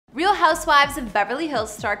Real Housewives of Beverly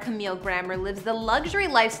Hills star Camille Grammer lives the luxury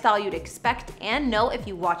lifestyle you'd expect and know if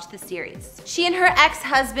you watch the series. She and her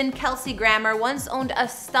ex-husband Kelsey Grammer once owned a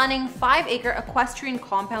stunning 5-acre equestrian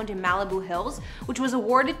compound in Malibu Hills, which was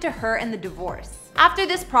awarded to her in the divorce. After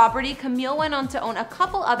this property, Camille went on to own a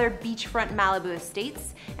couple other beachfront Malibu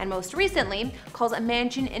estates, and most recently calls a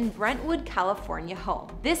mansion in Brentwood, California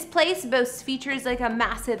home. This place boasts features like a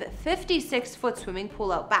massive 56-foot swimming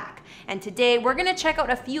pool out back, and today we're gonna check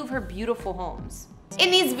out a few of her beautiful homes. In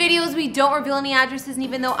these videos, we don't reveal any addresses, and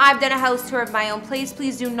even though I've done a house tour of my own place,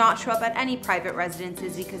 please do not show up at any private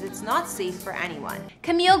residences because it's not safe for anyone.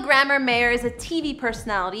 Camille Grammer Mayer is a TV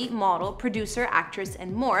personality, model, producer, actress,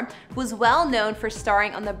 and more, who is well known for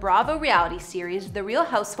starring on the Bravo reality series, The Real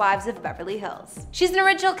Housewives of Beverly Hills. She's an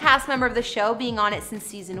original cast member of the show, being on it since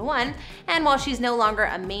season 1, and while she's no longer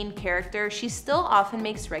a main character, she still often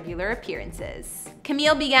makes regular appearances.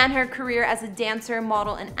 Camille began her career as a dancer,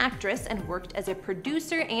 model, and actress, and worked as a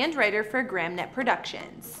producer and writer for Gramnet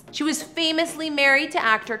Productions. She was famously married to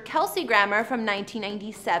actor Kelsey Grammer from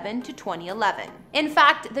 1997 to 2011. In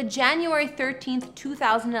fact, the January 13th,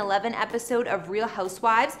 2011 episode of Real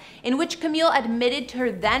Housewives, in which Camille admitted to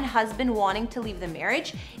her then-husband wanting to leave the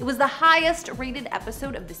marriage, it was the highest rated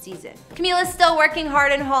episode of the season. Camille is still working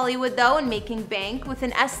hard in Hollywood though and making bank with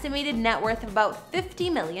an estimated net worth of about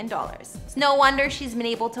 $50 million. It's no wonder she's been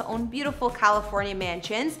able to own beautiful California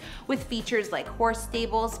mansions with features like horse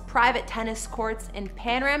stables, private tennis courts, and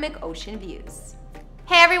panoramic ocean views.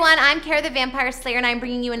 Hey everyone, I'm Kara the Vampire Slayer, and I'm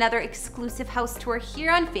bringing you another exclusive house tour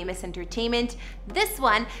here on Famous Entertainment. This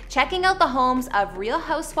one, checking out the homes of Real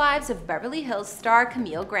Housewives of Beverly Hills star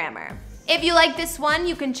Camille Grammer. If you like this one,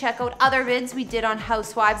 you can check out other vids we did on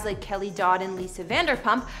housewives like Kelly Dodd and Lisa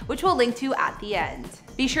Vanderpump, which we'll link to at the end.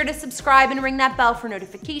 Be sure to subscribe and ring that bell for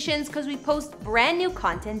notifications because we post brand new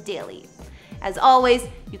content daily. As always,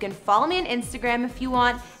 you can follow me on Instagram if you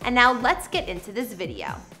want, and now let's get into this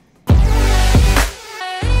video.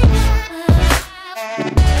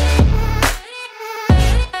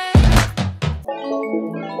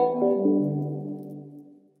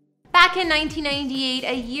 Back in 1998,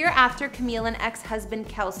 a year after Camille and ex-husband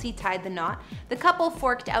Kelsey tied the knot, the couple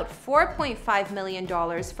forked out $4.5 million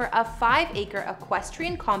for a 5-acre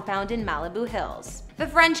equestrian compound in Malibu Hills. The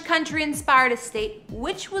French country-inspired estate,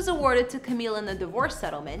 which was awarded to Camille in the divorce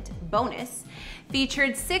settlement bonus,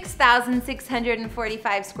 featured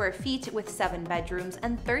 6,645 square feet with 7 bedrooms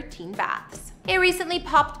and 13 baths. It recently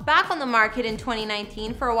popped back on the market in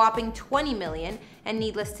 2019 for a whopping $20 million, and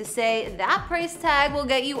needless to say, that price tag will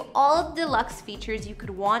get you all of the deluxe features you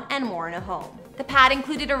could want and more in a home. The pad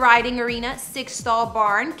included a riding arena, 6-stall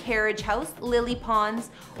barn, carriage house, lily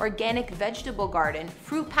ponds, organic vegetable garden,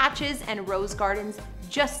 fruit patches, and rose gardens,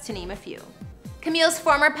 just to name a few. Camille's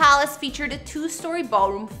former palace featured a 2-story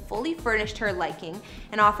ballroom fully furnished to her liking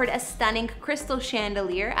and offered a stunning crystal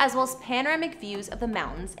chandelier as well as panoramic views of the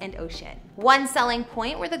mountains and ocean. One selling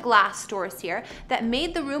point were the glass doors here that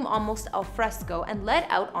made the room almost al fresco and led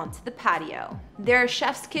out onto the patio. There are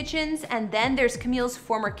chef's kitchens, and then there's Camille's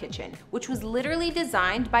former kitchen, which was literally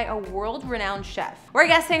designed by a world-renowned chef. We're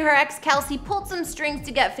guessing her ex Kelsey pulled some strings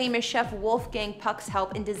to get famous chef Wolfgang Puck's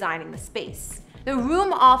help in designing the space. The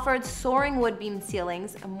room offered soaring wood beam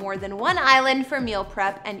ceilings, more than one island for meal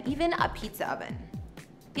prep, and even a pizza oven.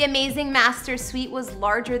 The amazing master suite was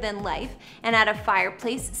larger than life and had a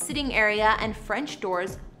fireplace, sitting area, and French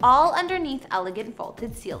doors, all underneath elegant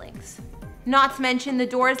vaulted ceilings. Not to mention, the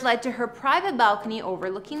doors led to her private balcony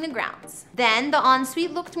overlooking the grounds. Then, the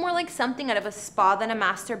ensuite looked more like something out of a spa than a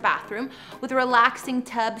master bathroom, with a relaxing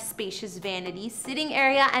tub, spacious vanity, sitting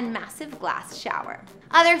area, and massive glass shower.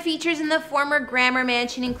 Other features in the former Grammer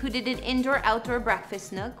mansion included an indoor-outdoor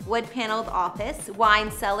breakfast nook, wood-paneled office, wine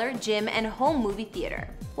cellar, gym, and home movie theater.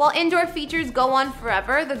 While indoor features go on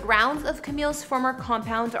forever, the grounds of Camille's former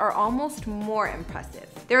compound are almost more impressive.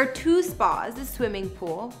 There are 2 spas, a swimming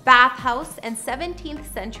pool, bathhouse, and 17th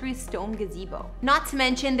century stone gazebo. Not to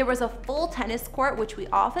mention, there was a full tennis court which we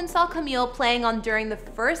often saw Camille playing on during the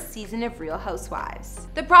first season of Real Housewives.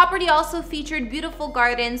 The property also featured beautiful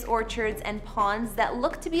gardens, orchards, and ponds that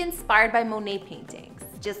looked to be inspired by Monet paintings.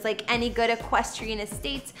 Just like any good equestrian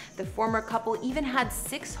estates, the former couple even had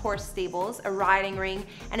 6 horse stables, a riding ring,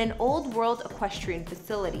 and an old-world equestrian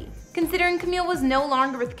facility. Considering Camille was no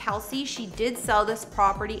longer with Kelsey, she did sell this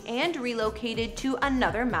property and relocated to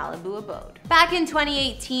another Malibu abode. Back in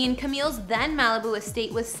 2018, Camille's then Malibu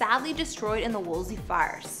estate was sadly destroyed in the Woolsey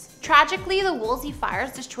fires. Tragically, the Woolsey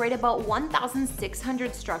fires destroyed about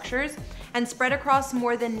 1,600 structures and spread across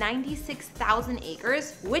more than 96,000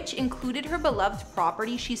 acres, which included her beloved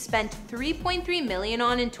property she spent $3.3 million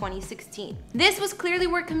on in 2016. This was clearly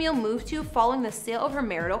where Camille moved to following the sale of her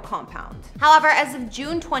marital compound. However, as of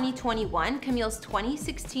June 2021, Camille's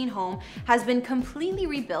 2016 home has been completely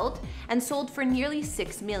rebuilt and sold for nearly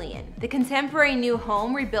 $6 million. The contemporary new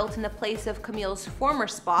home, rebuilt in the place of Camille's former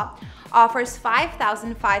spot, offers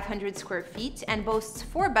 5,500 square feet and boasts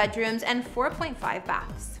 4 bedrooms and 4.5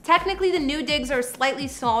 baths. Technically, the new digs are slightly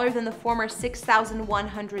smaller than the former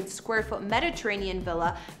 6,100 square foot Mediterranean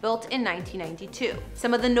villa built in 1992.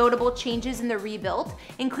 Some of the notable changes in the rebuild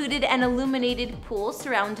included an illuminated pool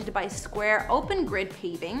surrounded by square open grid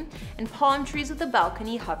paving and palm trees with a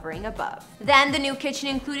balcony hovering above. Then the new kitchen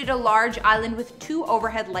included a large island with 2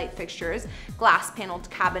 overhead light fixtures, glass paneled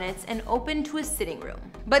cabinets, and open to a sitting room.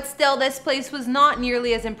 But still, this place was not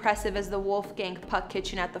nearly as impressive as the Wolfgang Puck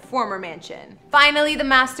kitchen at the former mansion. Finally, the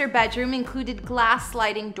master bedroom included glass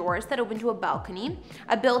sliding doors that opened to a balcony,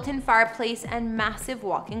 a built-in fireplace, and massive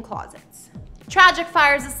walk-in closets. Tragic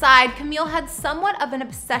fires aside, Camille had somewhat of an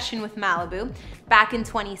obsession with Malibu. Back in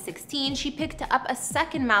 2016, she picked up a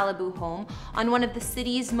second Malibu home on one of the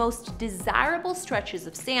city's most desirable stretches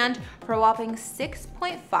of sand for a whopping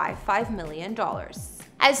 $6.55 million.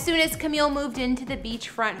 As soon as Camille moved into the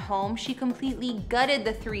beachfront home, she completely gutted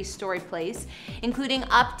the 3-story place, including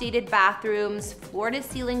updated bathrooms,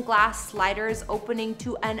 floor-to-ceiling glass sliders opening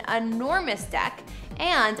to an enormous deck,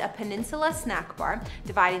 and a peninsula snack bar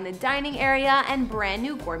dividing the dining area and brand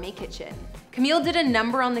new gourmet kitchen. Camille did a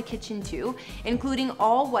number on the kitchen too, including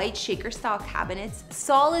all-white shaker-style cabinets,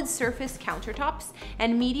 solid surface countertops,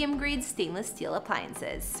 and medium-grade stainless steel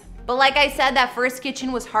appliances. But like I said, that first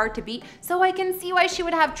kitchen was hard to beat, so I can see why she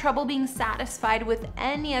would have trouble being satisfied with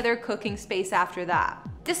any other cooking space after that.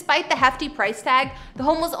 Despite the hefty price tag, the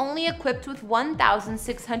home was only equipped with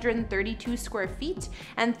 1,632 square feet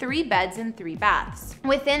and 3 beds and 3 baths.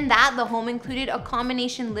 Within that, the home included a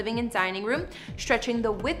combination living and dining room stretching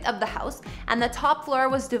the width of the house, and the top floor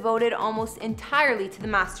was devoted almost entirely to the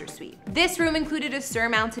master suite. This room included a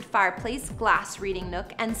surmounted fireplace, glass reading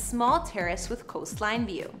nook, and small terrace with coastline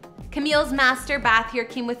view. Camille's master bath here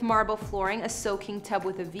came with marble flooring, a soaking tub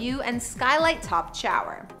with a view, and skylight-topped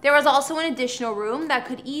shower. There was also an additional room that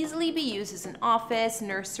could easily be used as an office,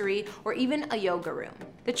 nursery, or even a yoga room.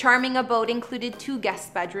 The charming abode included 2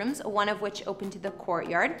 guest bedrooms, one of which opened to the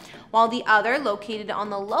courtyard, while the other, located on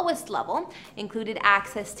the lowest level, included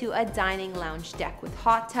access to a dining lounge deck with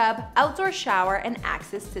hot tub, outdoor shower, and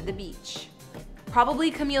access to the beach.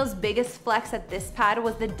 Probably Camille's biggest flex at this pad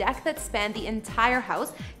was the deck that spanned the entire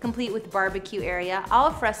house, complete with barbecue area,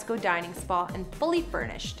 al fresco dining spot, and fully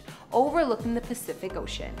furnished, overlooking the Pacific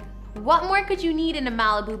Ocean. What more could you need in a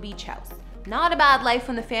Malibu beach house? Not a bad life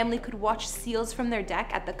when the family could watch seals from their deck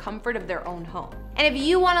at the comfort of their own home. And if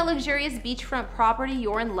you want a luxurious beachfront property,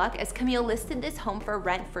 you're in luck, as Camille listed this home for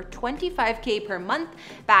rent for $25K per month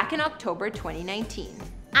back in October 2019.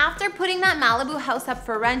 After putting that Malibu house up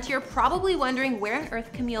for rent, you're probably wondering where on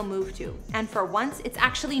earth Camille moved to. And for once, it's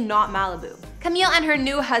actually not Malibu. Camille and her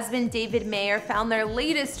new husband, David Mayer, found their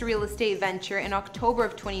latest real estate venture in October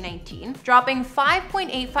of 2019, dropping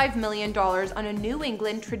 $5.85 million on a New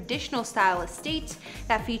England traditional style estate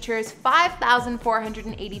that features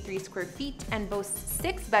 5,483 square feet and boasts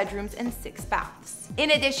 6 bedrooms and 6 baths.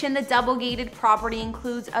 In addition, the double-gated property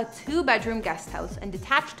includes a 2-bedroom guest house and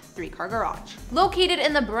detached 3-car garage. Located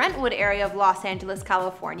in the Brentwood area of Los Angeles,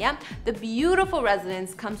 California, the beautiful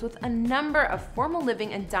residence comes with a number of formal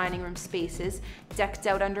living and dining room spaces, decked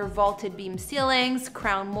out under vaulted beam ceilings,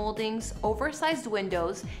 crown moldings, oversized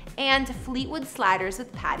windows, and Fleetwood sliders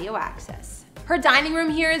with patio access. Her dining room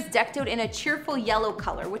here is decked out in a cheerful yellow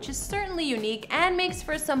color, which is certainly unique and makes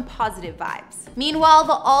for some positive vibes. Meanwhile,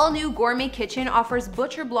 the all-new gourmet kitchen offers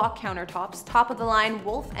butcher block countertops, top-of-the-line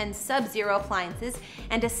Wolf and Sub-Zero appliances,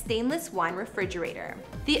 and a stainless wine refrigerator.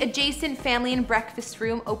 The adjacent family and breakfast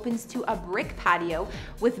room opens to a brick patio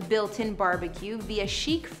with built-in barbecue via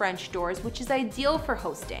chic French doors, which is ideal for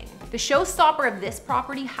hosting. The showstopper of this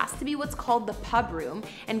property has to be what's called the pub room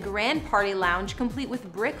and grand party lounge, complete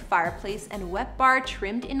with brick fireplace and wet bar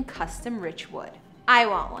trimmed in custom rich wood. I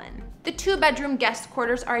want one. The 2-bedroom guest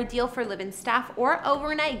quarters are ideal for live-in staff or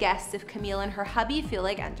overnight guests if Camille and her hubby feel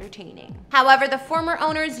like entertaining. However, the former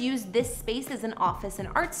owners used this space as an office and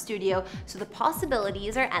art studio, so the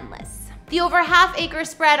possibilities are endless. The over half-acre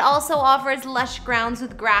spread also offers lush grounds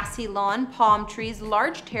with grassy lawn, palm trees,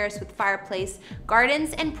 large terrace with fireplace,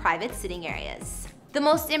 gardens, and private sitting areas. The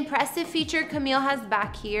most impressive feature Camille has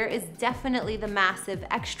back here is definitely the massive,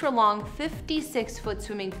 extra long 56-foot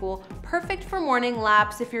swimming pool, perfect for morning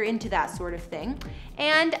laps if you're into that sort of thing.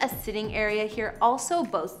 And a sitting area here also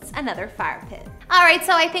boasts another fire pit. Alright,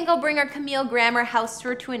 so I think I'll bring our Camille Grammer house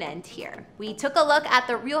tour to an end here. We took a look at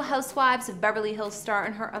the Real Housewives of Beverly Hills star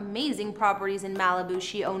and her amazing properties in Malibu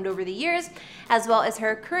she owned over the years, as well as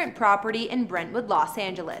her current property in Brentwood, Los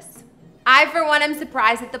Angeles. I, for one, am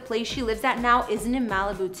surprised that the place she lives at now isn't in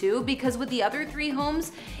Malibu too, because with the other 3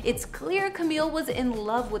 homes, it's clear Camille was in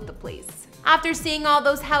love with the place. After seeing all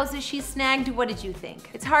those houses she snagged, what did you think?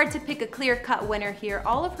 It's hard to pick a clear-cut winner here.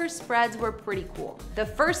 All of her spreads were pretty cool. The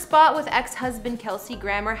first spot with ex-husband Kelsey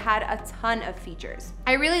Grammer had a ton of features.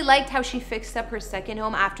 I really liked how she fixed up her second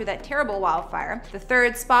home after that terrible wildfire. The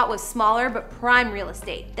third spot was smaller but prime real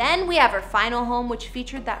estate. Then we have her final home, which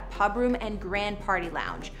featured that pub room and grand party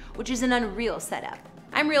lounge, which is an unreal setup.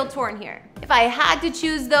 I'm real torn here. If I had to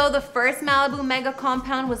choose though, the first Malibu mega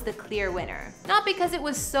compound was the clear winner. Not because it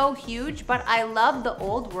was so huge, but I love the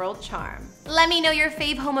old world charm. Let me know your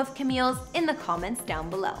fave home of Camille's in the comments down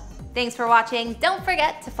below. Thanks for watching. Don't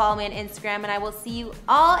forget to follow me on Instagram and I will see you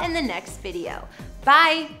all in the next video.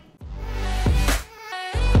 Bye!